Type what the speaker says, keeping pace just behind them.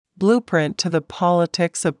Blueprint to the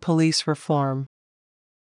politics of police reform.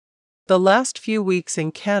 The last few weeks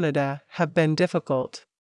in Canada have been difficult.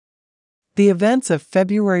 The events of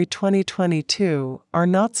February 2022 are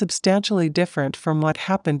not substantially different from what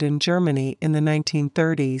happened in Germany in the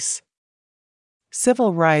 1930s.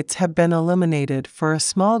 Civil rights have been eliminated for a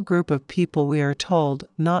small group of people we are told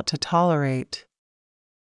not to tolerate.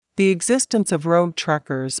 The existence of rogue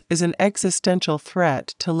truckers is an existential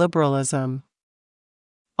threat to liberalism.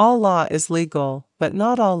 All law is legal, but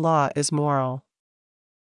not all law is moral.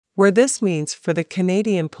 Where this means for the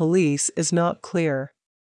Canadian police is not clear.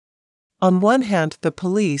 On one hand, the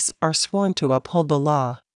police are sworn to uphold the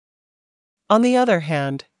law. On the other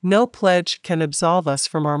hand, no pledge can absolve us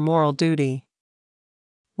from our moral duty.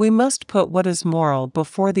 We must put what is moral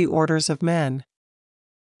before the orders of men.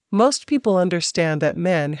 Most people understand that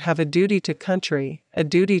men have a duty to country, a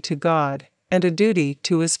duty to God, and a duty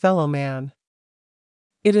to his fellow man.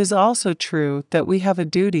 It is also true that we have a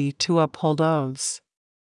duty to uphold oaths.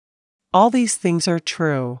 All these things are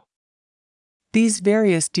true. These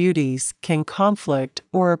various duties can conflict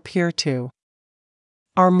or appear to.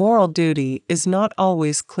 Our moral duty is not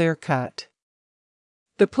always clear-cut.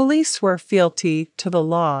 The police swear fealty to the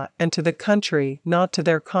law and to the country, not to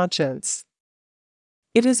their conscience.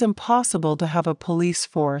 It is impossible to have a police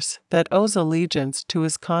force that owes allegiance to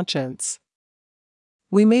his conscience.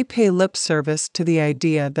 We may pay lip service to the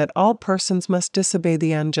idea that all persons must disobey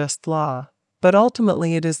the unjust law, but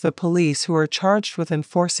ultimately it is the police who are charged with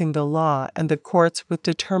enforcing the law and the courts with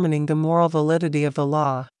determining the moral validity of the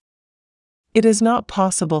law. It is not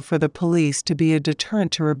possible for the police to be a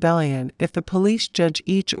deterrent to rebellion if the police judge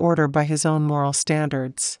each order by his own moral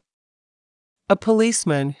standards. A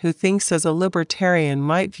policeman who thinks as a libertarian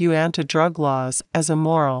might view anti-drug laws as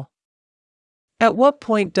immoral. At what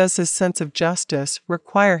point does his sense of justice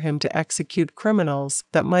require him to execute criminals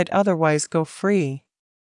that might otherwise go free?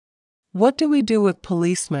 What do we do with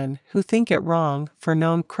policemen who think it wrong for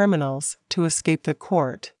known criminals to escape the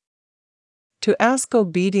court? To ask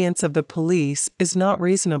obedience of the police is not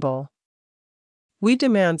reasonable. We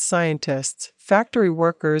demand scientists, factory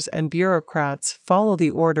workers, and bureaucrats follow the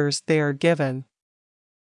orders they are given.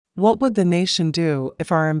 What would the nation do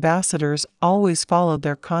if our ambassadors always followed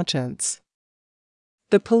their conscience?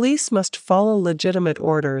 The police must follow legitimate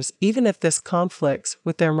orders even if this conflicts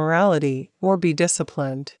with their morality, or be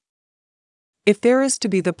disciplined. If there is to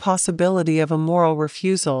be the possibility of a moral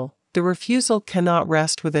refusal, the refusal cannot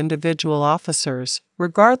rest with individual officers,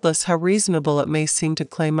 regardless how reasonable it may seem to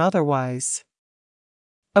claim otherwise.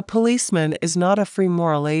 A policeman is not a free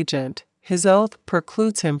moral agent, his oath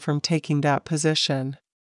precludes him from taking that position.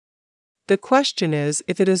 The question is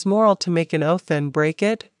if it is moral to make an oath and break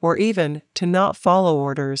it, or even to not follow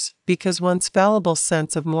orders because one's fallible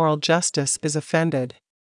sense of moral justice is offended.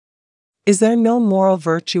 Is there no moral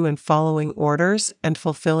virtue in following orders and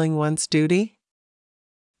fulfilling one's duty?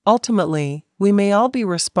 Ultimately, we may all be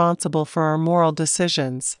responsible for our moral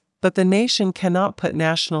decisions, but the nation cannot put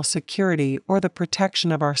national security or the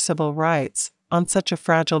protection of our civil rights on such a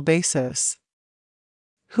fragile basis.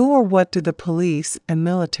 Who or what do the police and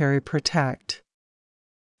military protect?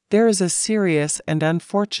 There is a serious and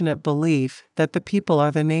unfortunate belief that the people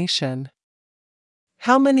are the nation.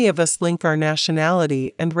 How many of us link our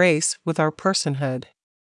nationality and race with our personhood?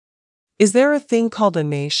 Is there a thing called a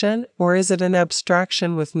nation, or is it an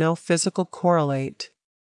abstraction with no physical correlate?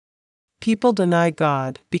 People deny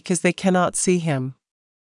God because they cannot see Him.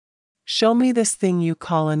 Show me this thing you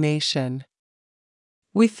call a nation.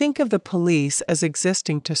 We think of the police as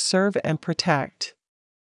existing to serve and protect.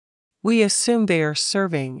 We assume they are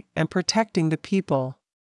serving and protecting the people.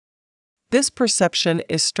 This perception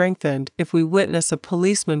is strengthened if we witness a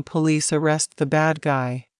policeman police arrest the bad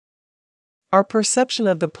guy. Our perception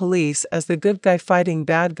of the police as the good guy fighting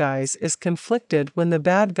bad guys is conflicted when the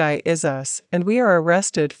bad guy is us and we are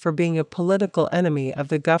arrested for being a political enemy of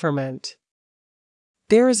the government.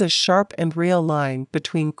 There is a sharp and real line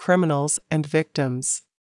between criminals and victims.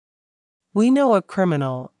 We know a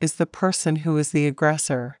criminal is the person who is the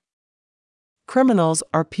aggressor. Criminals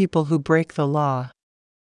are people who break the law.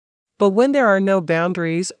 But when there are no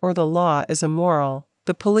boundaries or the law is immoral,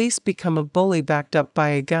 the police become a bully backed up by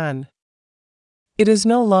a gun. It is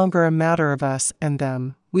no longer a matter of us and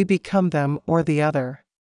them, we become them or the other.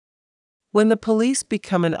 When the police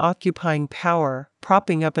become an occupying power,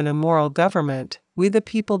 propping up an immoral government, we the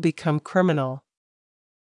people become criminal.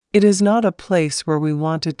 It is not a place where we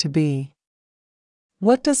wanted to be.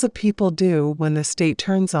 What does the people do when the state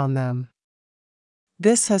turns on them?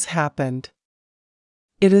 This has happened.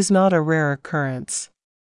 It is not a rare occurrence.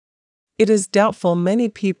 It is doubtful many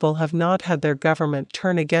people have not had their government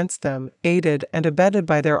turn against them, aided and abetted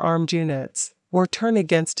by their armed units, or turn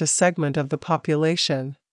against a segment of the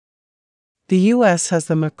population. The U.S. has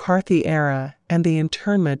the McCarthy era and the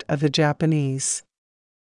internment of the Japanese.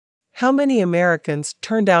 How many Americans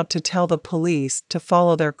turned out to tell the police to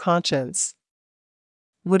follow their conscience?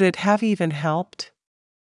 Would it have even helped?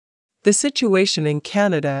 The situation in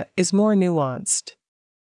Canada is more nuanced.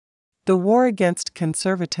 The war against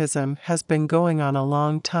conservatism has been going on a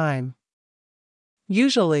long time.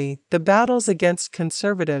 Usually, the battles against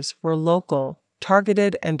conservatives were local,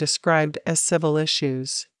 targeted, and described as civil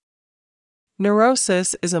issues.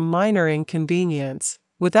 Neurosis is a minor inconvenience,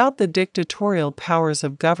 without the dictatorial powers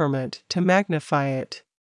of government to magnify it.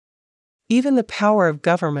 Even the power of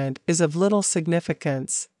government is of little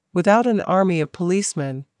significance, without an army of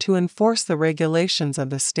policemen to enforce the regulations of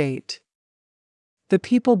the state. The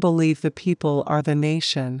people believe the people are the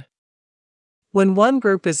nation. When one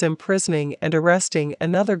group is imprisoning and arresting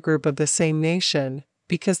another group of the same nation,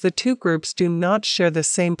 because the two groups do not share the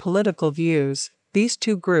same political views, these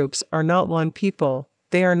two groups are not one people,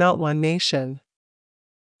 they are not one nation.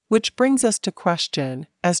 Which brings us to question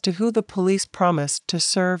as to who the police promised to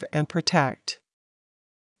serve and protect.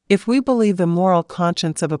 If we believe the moral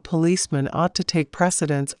conscience of a policeman ought to take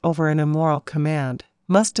precedence over an immoral command,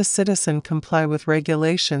 must a citizen comply with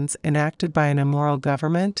regulations enacted by an immoral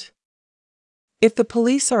government? If the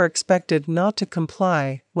police are expected not to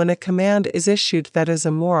comply when a command is issued that is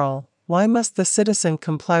immoral, why must the citizen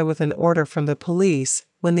comply with an order from the police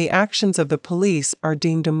when the actions of the police are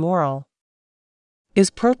deemed immoral? Is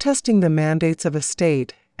protesting the mandates of a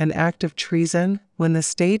state an act of treason when the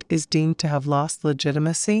state is deemed to have lost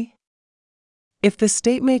legitimacy? If the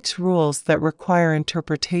state makes rules that require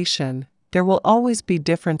interpretation, there will always be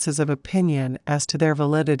differences of opinion as to their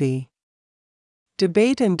validity.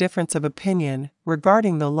 Debate and difference of opinion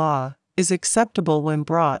regarding the law is acceptable when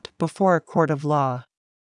brought before a court of law.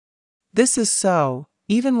 This is so,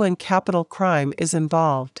 even when capital crime is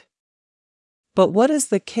involved. But what is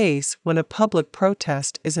the case when a public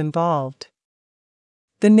protest is involved?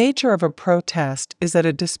 The nature of a protest is that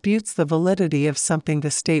it disputes the validity of something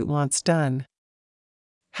the state wants done.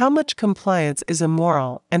 How much compliance is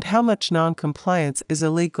immoral and how much non-compliance is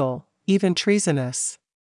illegal, even treasonous?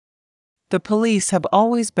 The police have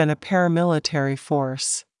always been a paramilitary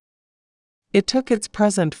force. It took its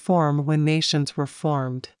present form when nations were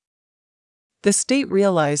formed. The state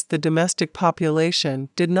realized the domestic population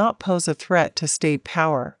did not pose a threat to state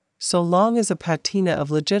power, so long as a patina of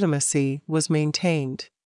legitimacy was maintained.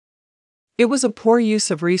 It was a poor use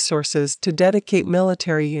of resources to dedicate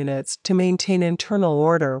military units to maintain internal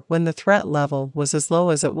order when the threat level was as low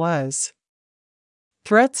as it was.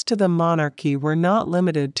 Threats to the monarchy were not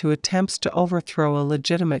limited to attempts to overthrow a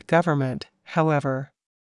legitimate government, however.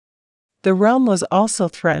 The realm was also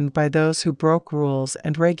threatened by those who broke rules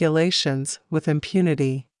and regulations with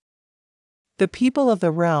impunity. The people of the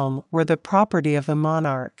realm were the property of the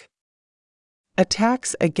monarch.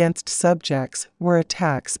 Attacks against subjects were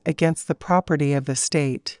attacks against the property of the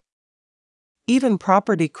state. Even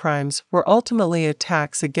property crimes were ultimately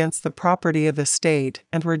attacks against the property of the state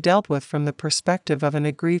and were dealt with from the perspective of an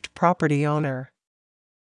aggrieved property owner.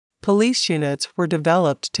 Police units were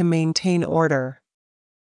developed to maintain order.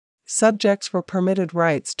 Subjects were permitted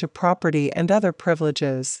rights to property and other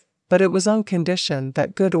privileges, but it was on condition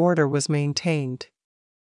that good order was maintained.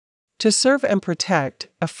 To serve and protect,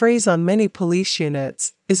 a phrase on many police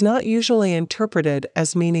units, is not usually interpreted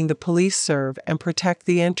as meaning the police serve and protect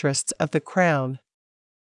the interests of the crown.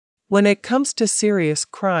 When it comes to serious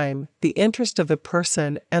crime, the interest of the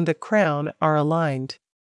person and the crown are aligned.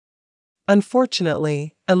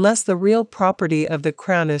 Unfortunately, unless the real property of the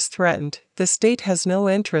crown is threatened, the state has no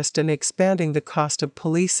interest in expanding the cost of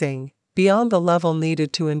policing beyond the level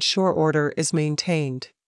needed to ensure order is maintained.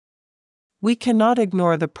 We cannot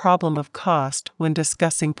ignore the problem of cost when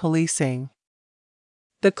discussing policing.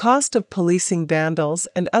 The cost of policing vandals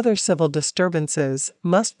and other civil disturbances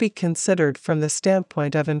must be considered from the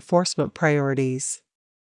standpoint of enforcement priorities.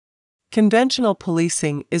 Conventional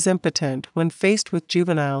policing is impotent when faced with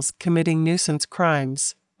juveniles committing nuisance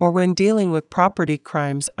crimes, or when dealing with property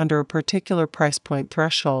crimes under a particular price point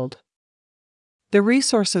threshold. The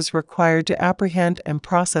resources required to apprehend and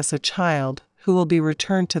process a child who will be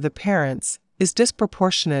returned to the parents is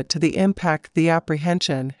disproportionate to the impact the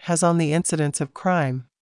apprehension has on the incidence of crime.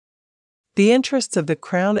 The interests of the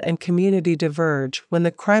crown and community diverge when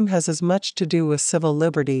the crime has as much to do with civil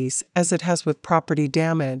liberties as it has with property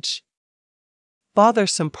damage.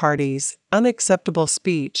 Bothersome parties, unacceptable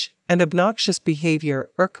speech, and obnoxious behavior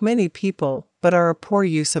irk many people, but are a poor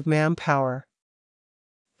use of manpower.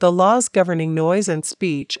 The laws governing noise and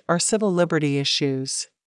speech are civil liberty issues.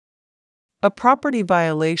 A property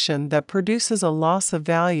violation that produces a loss of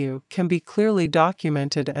value can be clearly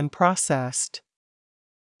documented and processed.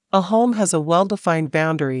 A home has a well-defined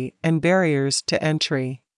boundary and barriers to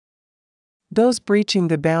entry. Those breaching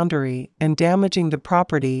the boundary and damaging the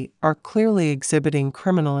property are clearly exhibiting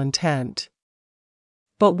criminal intent.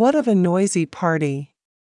 But what of a noisy party?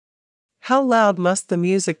 How loud must the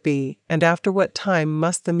music be, and after what time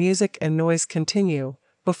must the music and noise continue,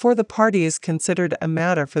 before the party is considered a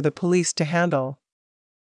matter for the police to handle?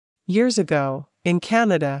 Years ago, in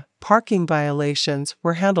Canada, parking violations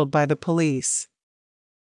were handled by the police.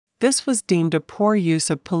 This was deemed a poor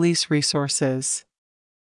use of police resources.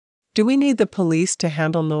 Do we need the police to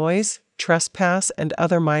handle noise, trespass, and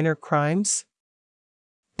other minor crimes?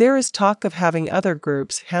 There is talk of having other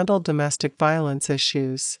groups handle domestic violence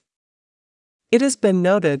issues. It has been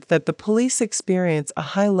noted that the police experience a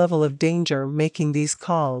high level of danger making these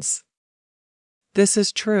calls. This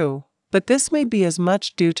is true, but this may be as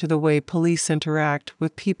much due to the way police interact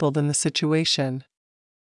with people than the situation.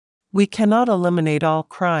 We cannot eliminate all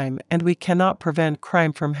crime, and we cannot prevent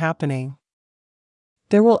crime from happening.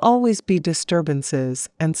 There will always be disturbances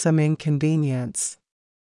and some inconvenience.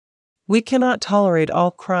 We cannot tolerate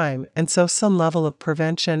all crime, and so some level of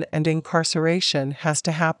prevention and incarceration has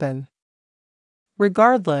to happen.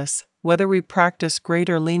 Regardless, whether we practice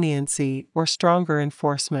greater leniency or stronger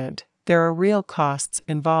enforcement, there are real costs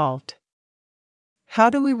involved. How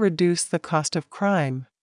do we reduce the cost of crime?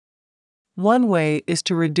 One way is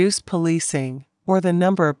to reduce policing, or the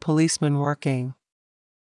number of policemen working.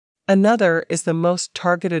 Another is the most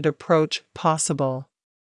targeted approach possible.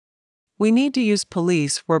 We need to use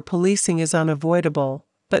police where policing is unavoidable,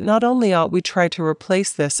 but not only ought we try to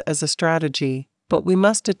replace this as a strategy, but we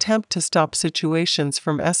must attempt to stop situations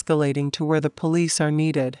from escalating to where the police are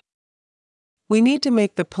needed. We need to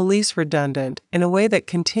make the police redundant in a way that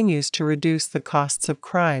continues to reduce the costs of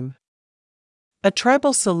crime. A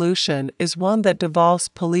tribal solution is one that devolves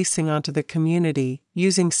policing onto the community,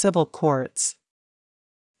 using civil courts.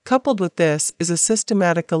 Coupled with this is a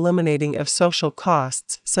systematic eliminating of social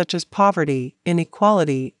costs such as poverty,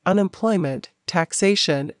 inequality, unemployment,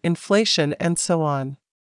 taxation, inflation, and so on.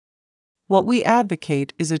 What we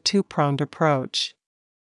advocate is a two-pronged approach.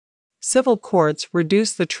 Civil courts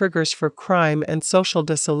reduce the triggers for crime and social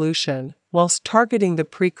dissolution, whilst targeting the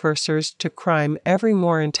precursors to crime ever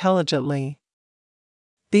more intelligently.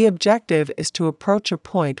 The objective is to approach a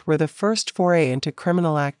point where the first foray into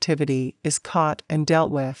criminal activity is caught and dealt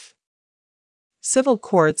with. Civil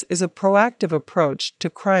courts is a proactive approach to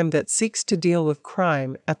crime that seeks to deal with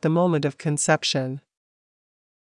crime at the moment of conception.